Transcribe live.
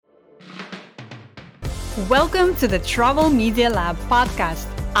Welcome to the Travel Media Lab podcast.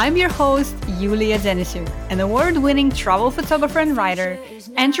 I'm your host, Yulia Denisiuk, an award-winning travel photographer and writer,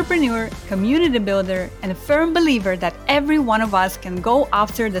 entrepreneur, community builder, and a firm believer that every one of us can go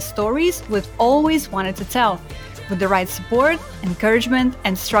after the stories we've always wanted to tell, with the right support, encouragement,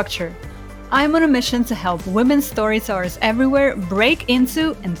 and structure. I'm on a mission to help women storytellers everywhere break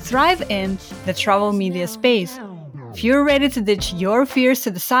into and thrive in the travel media space. If you're ready to ditch your fears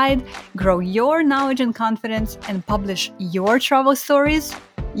to the side, grow your knowledge and confidence, and publish your travel stories,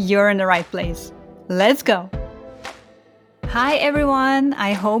 you're in the right place. Let's go! Hi everyone,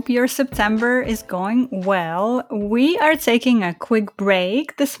 I hope your September is going well. We are taking a quick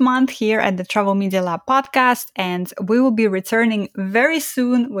break this month here at the Travel Media Lab podcast, and we will be returning very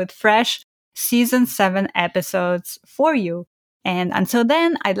soon with fresh Season 7 episodes for you. And until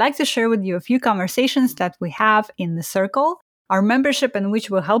then, I'd like to share with you a few conversations that we have in the Circle, our membership in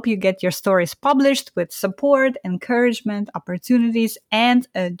which will help you get your stories published with support, encouragement, opportunities, and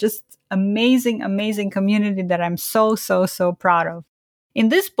a just amazing community that I'm so proud of. In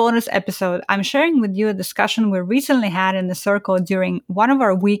this bonus episode, I'm sharing with you a discussion we recently had in the Circle during one of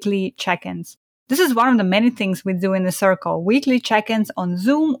our weekly check-ins. This is one of the many things we do in the Circle, weekly check-ins on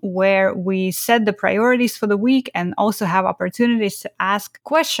Zoom where we set the priorities for the week and also have opportunities to ask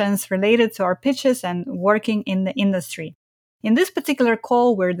questions related to our pitches and working in the industry. In this particular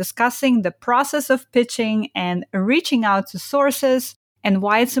call, we're discussing the process of pitching and reaching out to sources and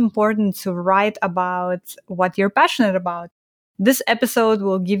why it's important to write about what you're passionate about. This episode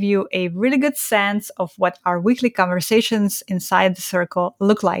will give you a really good sense of what our weekly conversations inside the Circle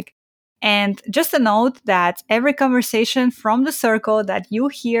look like. And just a note that every conversation from the Circle that you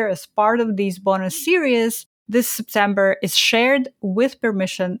hear as part of these bonus series this September is shared with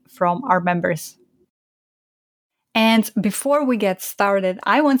permission from our members. And before we get started,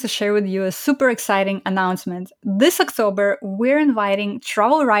 I want to share with you a super exciting announcement. This October, we're inviting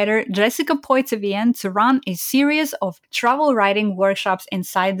travel writer Jessica Poitevien to run a series of travel writing workshops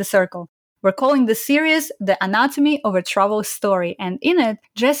inside the Circle. We're calling the series The Anatomy of a Travel Story, and in it,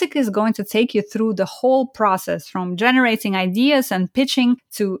 Jessica is going to take you through the whole process from generating ideas and pitching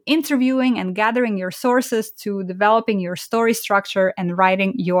to interviewing and gathering your sources to developing your story structure and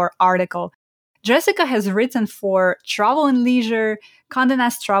writing your article. Jessica has written for Travel and Leisure, Condé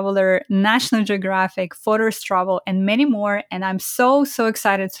Nast Traveler, National Geographic, Photos Travel, and many more, and I'm so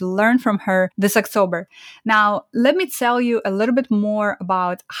excited to learn from her this October. Now, let me tell you a little bit more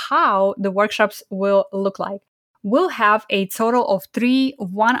about how the workshops will look like. We'll have a total of 3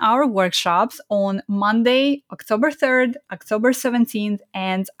 one-hour workshops on Monday, October 3rd, October 17th,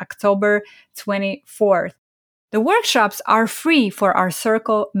 and October 24th. The workshops are free for our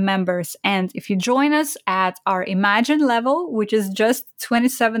Circle members, and if you join us at our Imagine level, which is just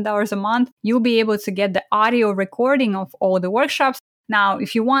 $27 a month, you'll be able to get the audio recording of all the workshops. Now,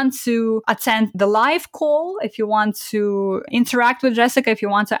 if you want to attend the live call, if you want to interact with Jessica, if you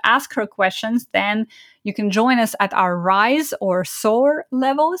want to ask her questions, then you can join us at our Rise or Soar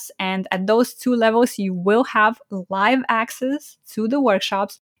levels, and at those 2 levels, you will have live access to the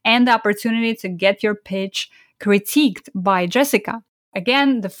workshops and the opportunity to get your pitch critiqued by Jessica.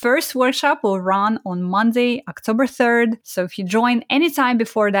 Again, the first workshop will run on Monday, October 3rd. So if you join anytime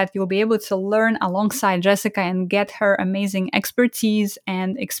before that, you'll be able to learn alongside Jessica and get her amazing expertise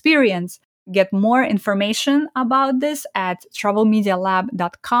and experience. Get more information about this at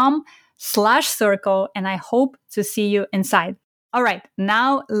travelmedialab.com/circle, and I hope to see you inside. All right,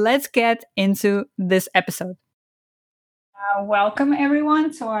 now let's get into this episode. Welcome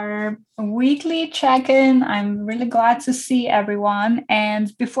everyone to our weekly check-in. I'm really glad to see everyone.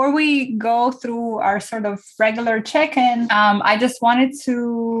 And before we go through our sort of regular check-in, I just wanted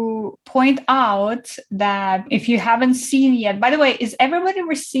to point out that if you haven't seen yet, by the way, is everybody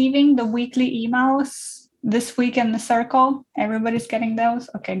receiving the weekly emails this week in the Circle? Everybody's getting those?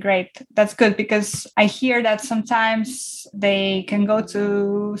 Okay, great. That's good because I hear that sometimes they can go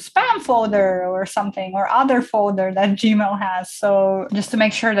to spam folder or something or other folder that Gmail has. So just to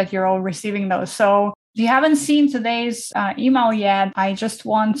make sure that you're all receiving those. So if you haven't seen today's email yet, I just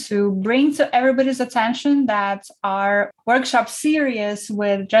want to bring to everybody's attention that our workshop series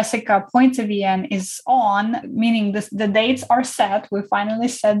with Jessica Poitevien is on, meaning the dates are set. We finally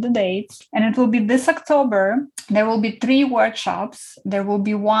set the dates, and it will be this October. There will be 3 workshops. There will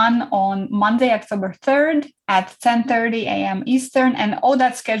be one on Monday, October 3rd at 10:30 a.m. Eastern. And all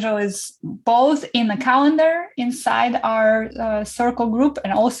that schedule is both in the calendar inside our circle group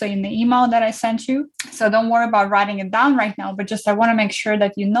and also in the email that I sent you. So don't worry about writing it down right now, but just I want to make sure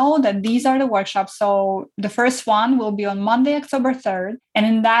that you know that these are the workshops. So the first one will be on Monday, October 3rd. And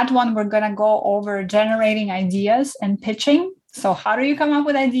in that one, we're going to go over generating ideas and pitching. So how do you come up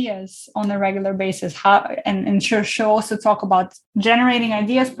with ideas on a regular basis? And she'll also talk about generating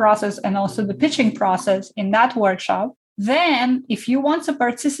ideas process and also the pitching process in that workshop. Then if you want to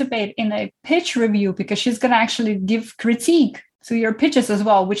participate in a pitch review, because she's going to actually give critique to your pitches as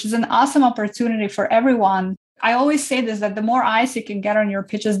well, which is an awesome opportunity for everyone. I always say this, that the more eyes you can get on your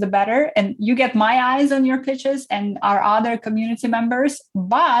pitches, the better. And you get my eyes on your pitches and our other community members.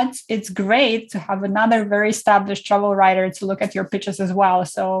 But it's great to have another very established travel writer to look at your pitches as well.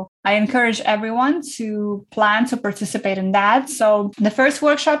 So I encourage everyone to plan to participate in that. So the first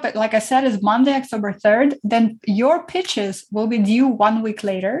workshop, like I said, is Monday, October 3rd. Then your pitches will be due 1 week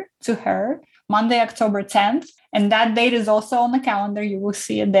later to her, Monday, October 10th. And that date is also on the calendar. You will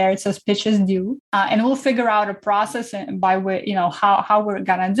see it there. It says pitches due. And we'll figure out a process by which, how we're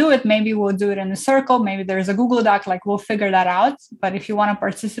going to do it. Maybe we'll do it in a circle. Maybe there's a Google Doc, we'll figure that out. But if you want to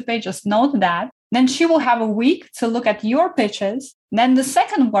participate, just note that. Then she will have a week to look at your pitches. Then the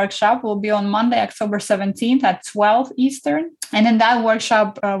second workshop will be on Monday, October 17th at 12 Eastern. And in that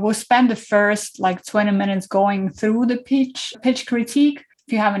workshop, we'll spend the first 20 minutes going through the pitch critique.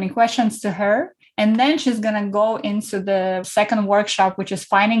 If you have any questions to her. And then she's going to go into the second workshop, which is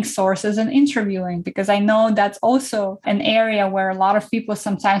finding sources and interviewing, because I know that's also an area where a lot of people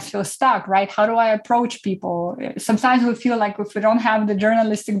sometimes feel stuck, right? How do I approach people? Sometimes we feel like if we don't have the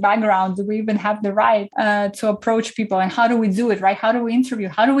journalistic background, do we even have the right to approach people? And how do we do it, right? How do we interview?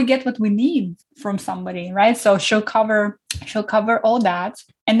 How do we get what we need from somebody, right? So she'll cover all that.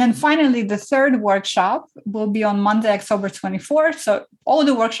 And then finally, the third workshop will be on Monday, October 24th. So all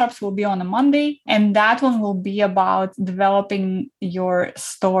the workshops will be on a Monday. And that one will be about developing your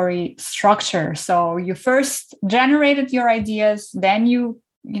story structure. So you first generated your ideas, then you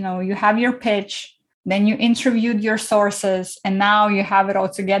have your pitch, then you interviewed your sources, and now you have it all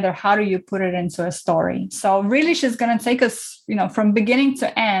together. How do you put it into a story? So really, she's going to take us, from beginning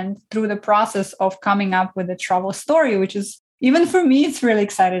to end through the process of coming up with a travel story, which is, even for me, it's really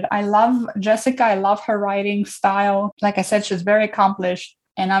exciting. I love Jessica. I love her writing style. Like I said, she's very accomplished.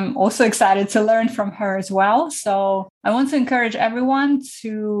 And I'm also excited to learn from her as well. So I want to encourage everyone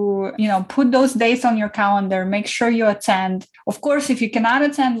to, put those dates on your calendar. Make sure you attend. Of course, if you cannot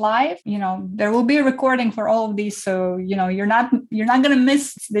attend live, there will be a recording for all of these. So, you're not going to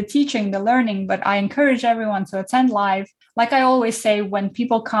miss the teaching, the learning, but I encourage everyone to attend live. Like I always say, when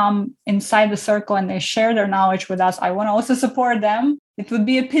people come inside the circle and they share their knowledge with us, I want to also support them. It would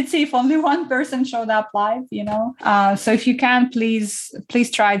be a pity if only one person showed up live, So if you can, please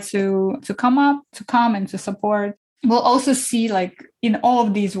try to come and to support. We'll also see, in all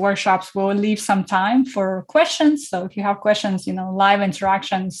of these workshops, we'll leave some time for questions. So if you have questions, live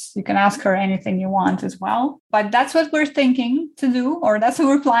interactions, you can ask her anything you want as well. But that's what we're thinking to do, or that's what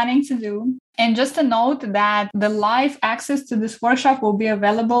we're planning to do. And just a note that the live access to this workshop will be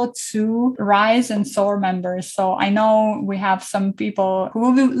available to Rise and Soar members. So I know we have some people who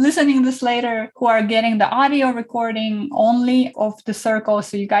will be listening this later who are getting the audio recording only of the circle.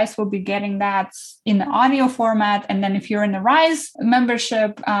 So you guys will be getting that in the audio format. And then if you're in the Rise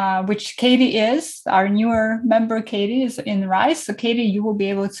membership, which Katie is, our newer member, Katie is in Rise. So Katie, you will be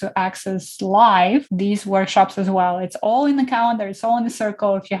able to access live these workshops as well. It's all in the calendar. It's all in the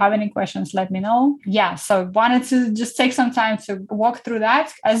circle. If you have any questions, let me know. Yeah, so wanted to just take some time to walk through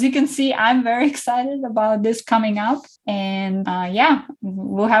that. As you can see, I'm very excited about this coming up. And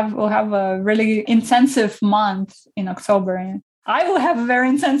we'll have a really intensive month in October. And I will have a very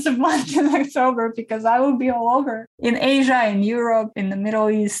intensive month in October because I will be all over in Asia, in Europe, in the Middle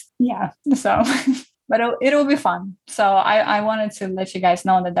East. Yeah, so, but it'll be fun. So I wanted to let you guys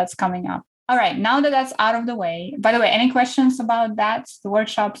know that that's coming up. All right, now that that's out of the way, by the way, any questions about that, the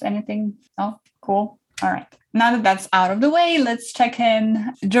workshops, anything? Oh, cool. All right. Now that that's out of the way, let's check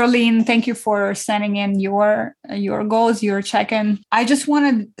in. Jolene, thank you for sending in your goals, your check-in. I just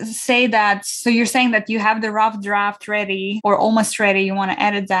want to say that, so you're saying that you have the rough draft ready or almost ready. You want to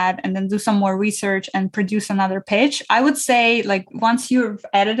edit that and then do some more research and produce another pitch. I would say once you've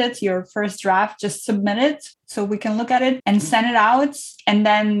edited your first draft, just submit it so we can look at it and send it out. And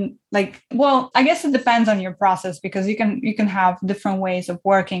then I guess it depends on your process because you can have different ways of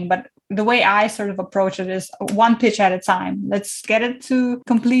working, but the way I sort of approach it is one pitch at a time. Let's get it to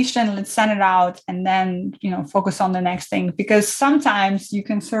completion. Let's send it out and then, focus on the next thing. Because sometimes you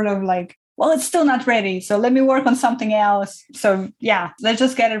can sort of well, it's still not ready. So let me work on something else. So yeah, let's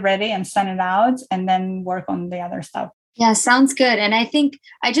just get it ready and send it out and then work on the other stuff. Yeah, sounds good. And I think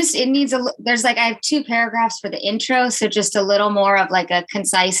it needs there's like, I have 2 paragraphs for the intro. So just a little more of like a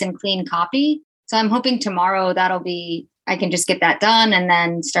concise and clean copy. So I'm hoping tomorrow I can just get that done and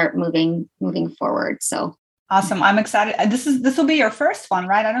then start moving forward. So awesome. I'm excited. This will be your first one,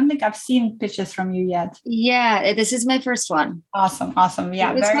 right? I don't think I've seen pitches from you yet. Yeah, this is my first one. Awesome.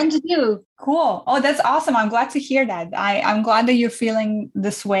 Yeah. It's fun to do. Cool. Oh, that's awesome. I'm glad to hear that. I'm glad that you're feeling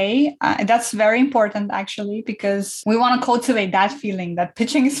this way. That's very important, actually, because we want to cultivate that feeling that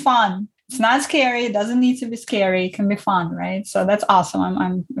pitching is fun. It's not scary. It doesn't need to be scary. It can be fun, right? So that's awesome.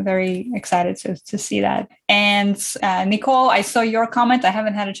 I'm very excited to see that. And Nicole, I saw your comment. I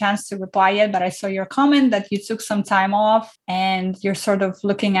haven't had a chance to reply yet, but I saw your comment that you took some time off and you're sort of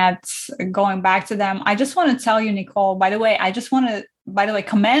looking at going back to them. I just want to tell you, Nicole, by the way,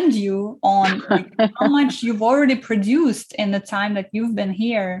 commend you on how much you've already produced in the time that you've been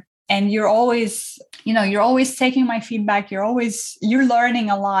here. And you're always taking my feedback. You're learning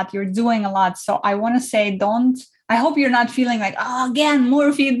a lot. You're doing a lot. So I want to say, I hope you're not feeling like, again,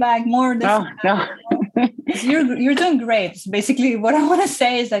 more feedback, more this. No. You're doing great. Basically, what I want to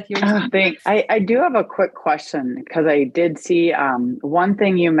say is that you're. Thanks. I do have a quick question because I did see one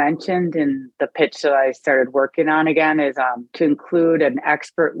thing you mentioned in the pitch that I started working on again is to include an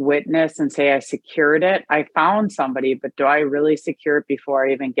expert witness and say I secured it. I found somebody, but do I really secure it before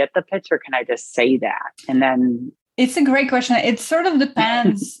I even get the pitch, or can I just say that and then? It's a great question. It sort of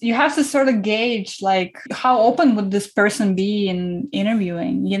depends. You have to sort of gauge like how open would this person be in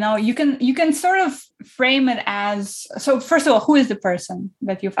interviewing. You can sort of frame it as, so first of all, who is the person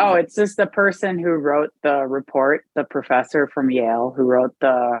that you found? Oh, it's just the person who wrote the report, the professor from Yale who wrote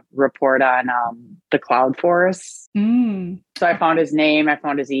the report on the cloud forests. So I found his name, I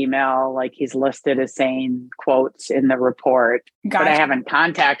found his email, like he's listed as saying quotes in the report, but I haven't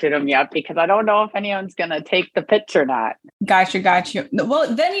contacted him yet because I don't know if anyone's going to take the pitch or not. Got you.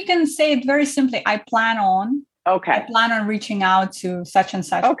 Well, then you can say it very simply. I plan on reaching out to such and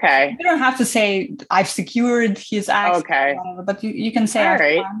such. Okay. You don't have to say I've secured his access. Okay. Whatever, but you can say I've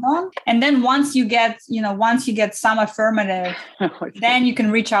planned on. And then once you get some affirmative, then you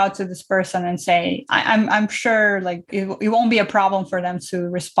can reach out to this person and say, I'm sure like it won't be a problem for them to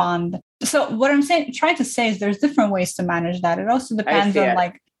respond. So what I'm trying to say is there's different ways to manage that. It also depends on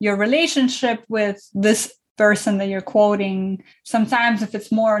like your relationship with this person that you're quoting. Sometimes if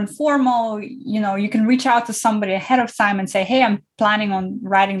it's more informal, you can reach out to somebody ahead of time and say, hey, I'm planning on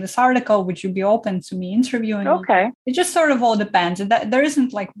writing this article. Would you be open to me interviewing? Okay. It just sort of all depends. There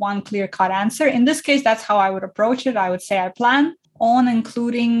isn't like one clear cut answer. In this case, that's how I would approach it. I would say I plan on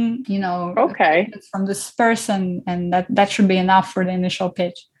including, from this person, and that should be enough for the initial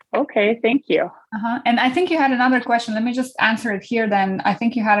pitch. Okay, thank you. And I think you had another question. Let me just answer it here then. I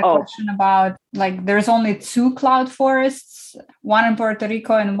think you had a question about like there's only 2 cloud forests, one in Puerto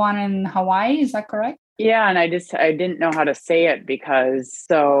Rico and one in Hawaii. Is that correct? Yeah, and I didn't know how to say it because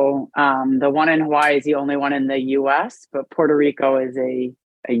the one in Hawaii is the only one in the U.S., but Puerto Rico is a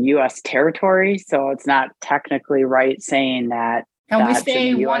U.S. territory, so it's not technically right saying that. Can we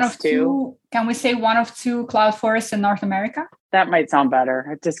say one of two? Can we say one of 2 cloud forests in North America? That might sound better.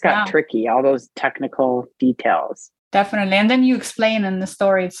 It just got tricky, all those technical details. Definitely. And then you explain in the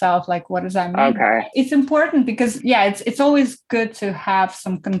story itself, like, what does that mean? Okay. It's important because, it's always good to have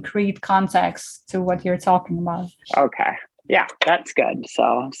some concrete context to what you're talking about. Okay. Yeah, that's good.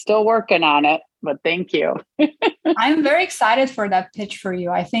 So still working on it, but thank you. I'm very excited for that pitch for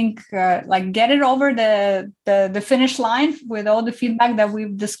you. I think get it over the finish line with all the feedback that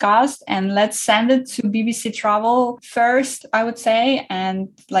we've discussed, and let's send it to BBC Travel first, I would say. And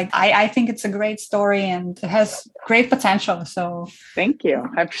I think it's a great story and it has great potential. So thank you.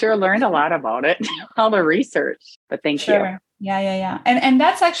 I've sure learned a lot about it, all the research, but thank you. Yeah. And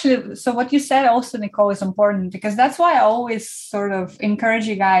that's actually, so what you said also, Nicole, is important because that's why I always sort of encourage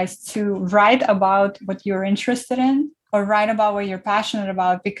you guys to write about what you're interested in or write about what you're passionate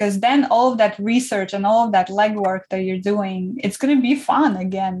about, because then all of that research and all of that legwork that you're doing, it's going to be fun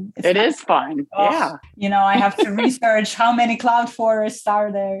again. It is fun. Yeah. I have to research how many cloud forests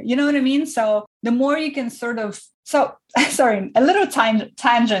are there. You know what I mean? So the more you can sorry, a little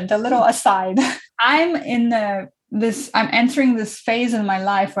tangent, a little aside. I'm entering this phase in my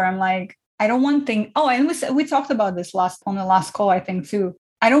life where I'm like, I don't want things. Oh, and we talked about this on the last call, I think too.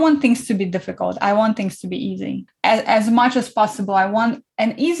 I don't want things to be difficult. I want things to be easy. as much as possible. I want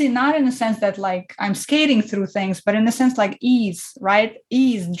an easy, not in the sense that like I'm skating through things, but in the sense like ease, right?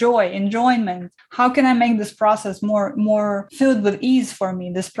 Ease, joy, enjoyment. How can I make this process more filled with ease for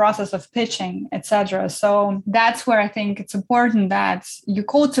me, this process of pitching, etc. So that's where I think it's important that you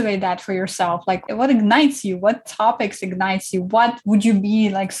cultivate that for yourself. Like what ignites you? What topics ignites you? What would you be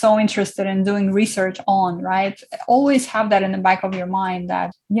like so interested in doing research on, right? Always have that in the back of your mind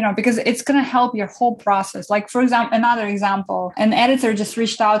that, because it's going to help your whole process. Like, for example, another example, an editor just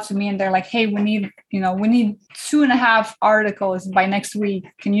reached out to me and they're like, hey, we need 2.5 articles by next week.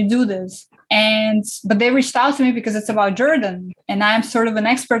 Can you do this? But they reached out to me because it's about Jordan. And I'm sort of an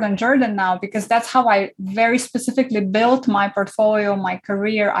expert on Jordan now because that's how I very specifically built my portfolio, my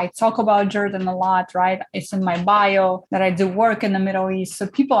career. I talk about Jordan a lot, right? It's in my bio that I do work in the Middle East. So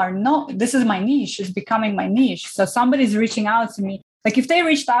people this is my niche, it's becoming my niche. So somebody's reaching out to me. Like if they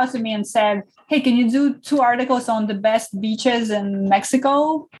reached out to me and said, hey, can you do 2 articles on the best beaches in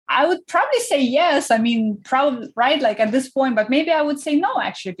Mexico? I would probably say yes. I mean, probably, right? Like at this point, but maybe I would say no,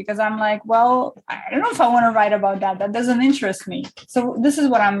 actually, because I'm like, well, I don't know if I want to write about that. That doesn't interest me. So this is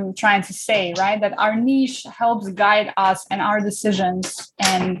what I'm trying to say, right? That our niche helps guide us and our decisions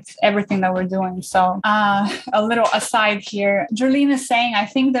and everything that we're doing. So a little aside here, Jolene is saying, I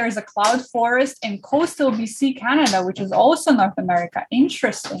think there is a cloud forest in coastal BC, Canada, which is also North America.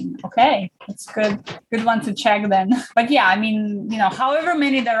 Interesting. Okay. It's good one to check then. But yeah, I mean, however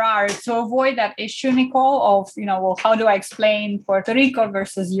many there are, to avoid that issue, Nicole, of, well, how do I explain Puerto Rico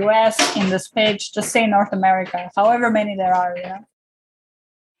versus US in this pitch? Just say North America, however many there are,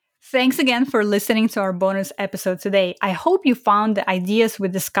 Thanks again for listening to our bonus episode today. I hope you found the ideas we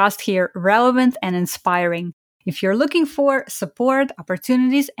discussed here relevant and inspiring. If you're looking for support,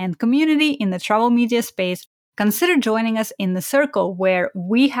 opportunities, and community in the travel media space, consider joining us in the circle where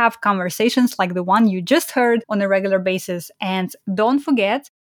we have conversations like the one you just heard on a regular basis. And don't forget,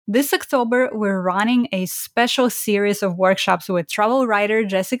 this October, we're running a special series of workshops with travel writer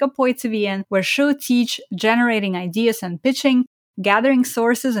Jessica Poitevin, where she'll teach generating ideas and pitching, gathering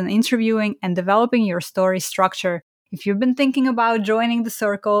sources and interviewing, and developing your story structure. If you've been thinking about joining the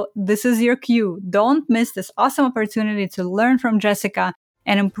circle, this is your cue. Don't miss this awesome opportunity to learn from Jessica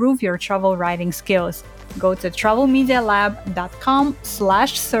and improve your travel writing skills. Go to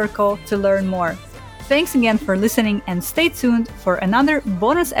travelmedialab.com/circle to learn more. Thanks again for listening and stay tuned for another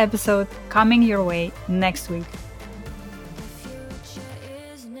bonus episode coming your way next week.